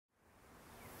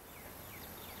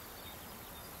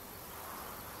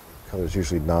color is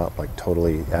usually not like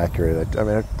totally accurate. I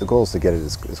mean, the goal is to get it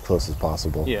as close as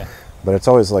possible. Yeah. But it's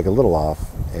always like a little off,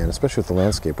 and especially with the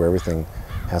landscape where everything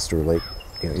has to relate.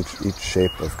 You know, each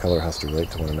shape of color has to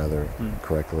relate to one another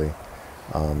correctly.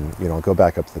 You know, I'll go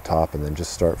back up to the top and then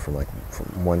just start from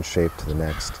one shape to the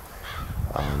next,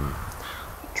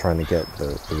 trying to get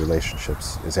the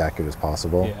relationships as accurate as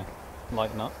possible. Yeah.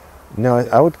 Lighten up. No,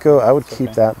 I would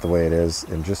keep that the way it is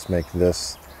and just make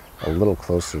this a little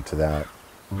closer to that.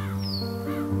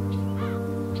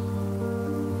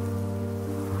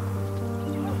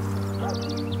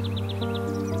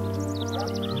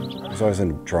 I was always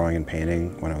into drawing and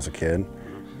painting when I was a kid,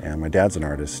 and my dad's an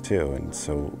artist too, and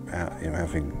so you know,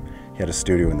 he had a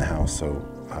studio in the house, so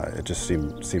it just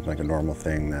seemed like a normal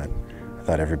thing that I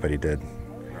thought everybody did.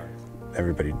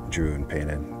 Everybody drew and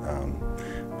painted.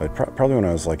 But probably when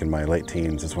I was like in my late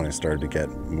teens is when I started to get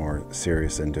more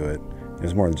serious into it. It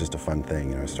was more than just a fun thing.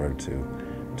 You know, I started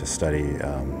to study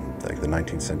like the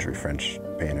 19th century French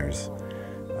painters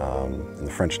and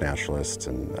the French naturalists,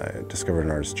 and I discovered an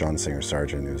artist, John Singer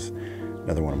Sargent, who's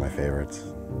another one of my favorites.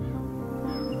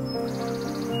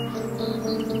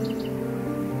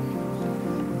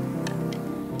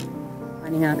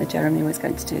 Finding out that Jeremy was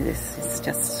going to do this is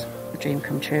just a dream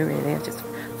come true, really. I just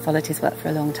followed his work for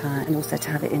a long time, and also to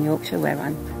have it in Yorkshire, where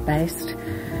I'm based,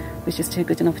 was just too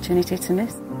good an opportunity to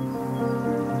miss.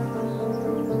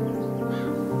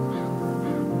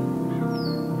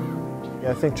 Yeah,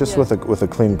 I think just with a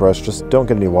clean brush, just don't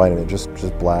get any white in it, just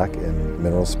black and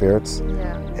mineral spirits,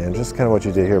 and just kind of what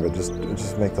you did here, but just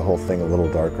make the whole thing a little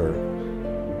darker.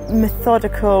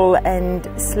 Methodical and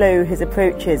slow his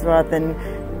approaches, rather than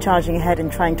charging ahead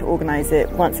and trying to organise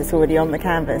it once it's already on the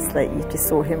canvas. Like, you just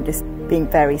saw him just being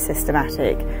very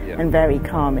systematic and very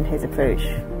calm in his approach.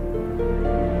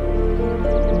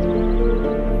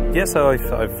 Yeah, so I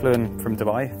flew in from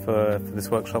Dubai for this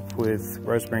workshop with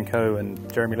Rosemary & Co.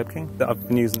 and Jeremy Lipking. I've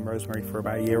been using Rosemary for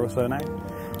about a year or so now.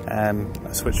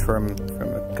 I switched from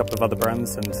a couple of other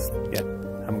brands, and yeah,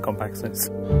 haven't gone back since.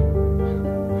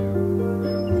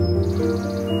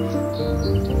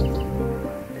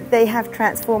 They have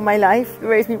transformed my life, the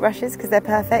Rosemary brushes, because they're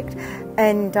perfect.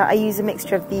 And I use a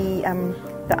mixture of the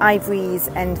ivories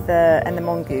and the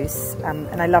mongoose,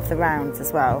 and I love the rounds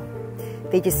as well.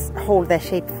 They just hold their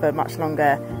shape for much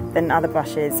longer than other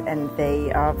brushes, and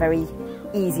they are very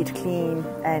easy to clean,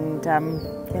 and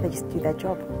yeah, they just do their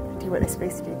job, do what they're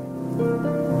supposed to do.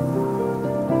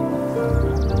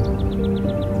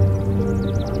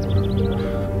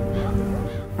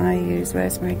 I use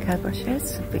Rosemary & Co.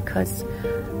 brushes because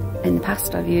in the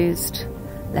past I've used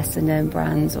lesser known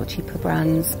brands or cheaper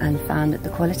brands and found that the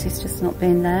quality's just not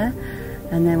been there.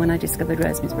 And then when I discovered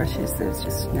Rosemary's brushes, there was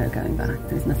just no going back.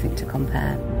 There was nothing to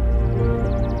compare.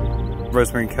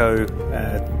 Rosemary & Co.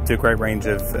 Do a great range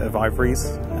of ivories,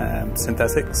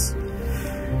 synthetics,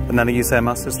 and then I use their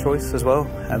Master's Choice as well.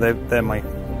 They're my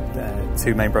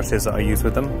two main brushes that I use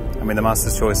with them. I mean, the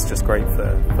Master's Choice is just great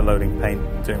for loading paint,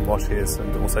 doing washes,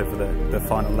 and also for the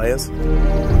final layers.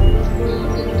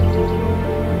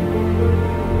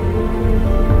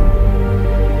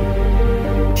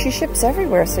 She ships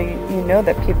everywhere, so you know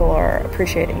that people are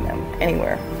appreciating them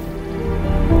anywhere.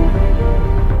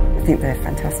 I think they're a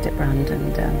fantastic brand,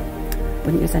 and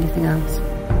wouldn't use anything else.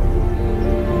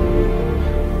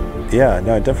 Yeah,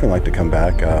 no, I'd definitely like to come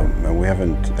back. We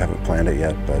haven't planned it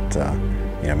yet, but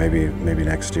you know, maybe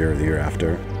next year or the year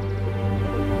after.